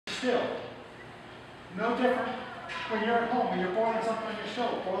still. No different when you're at home, when you're boiling something on your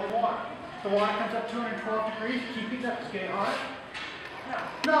stove, boiling water. The water comes up 212 degrees, keep heating up, it's getting hot.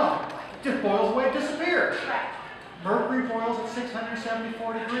 No, it just boils away, it disappears. Right. Mercury boils at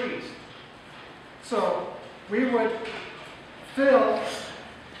 674 degrees. So we would fill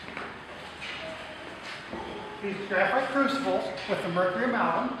these graphite crucibles with the mercury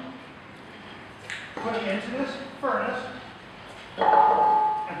amalgam, put it into this furnace,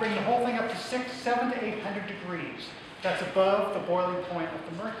 and bring the whole thing up to 700 to 800 degrees. That's above the boiling point of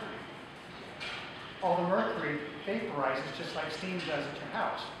the mercury. All the mercury vaporizes just like steam does at your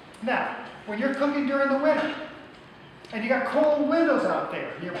house. Now, when you're cooking during the winter, and you got cold windows out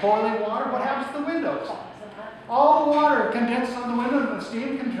there, you're boiling water, what happens to the windows? All the water condenses on the window and the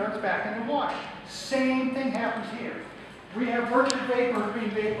steam converts back into water. Same thing happens here. We have mercury vapor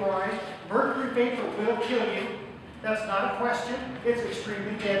being vaporized. Mercury vapor will kill you. That's not a question. It's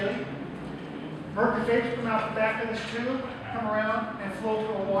extremely deadly. Mercury vapor come out the back of this tube, come around and flow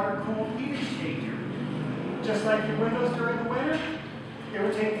through a water-cooled heat exchanger. Just like your windows during the winter, it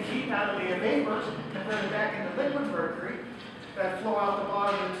would take the heat out of the vapors, convert it back into liquid mercury, that flow out the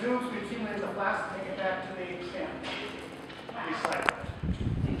bottom of the tubes, we accumulate the plastic, take it back to the stem. Recycle.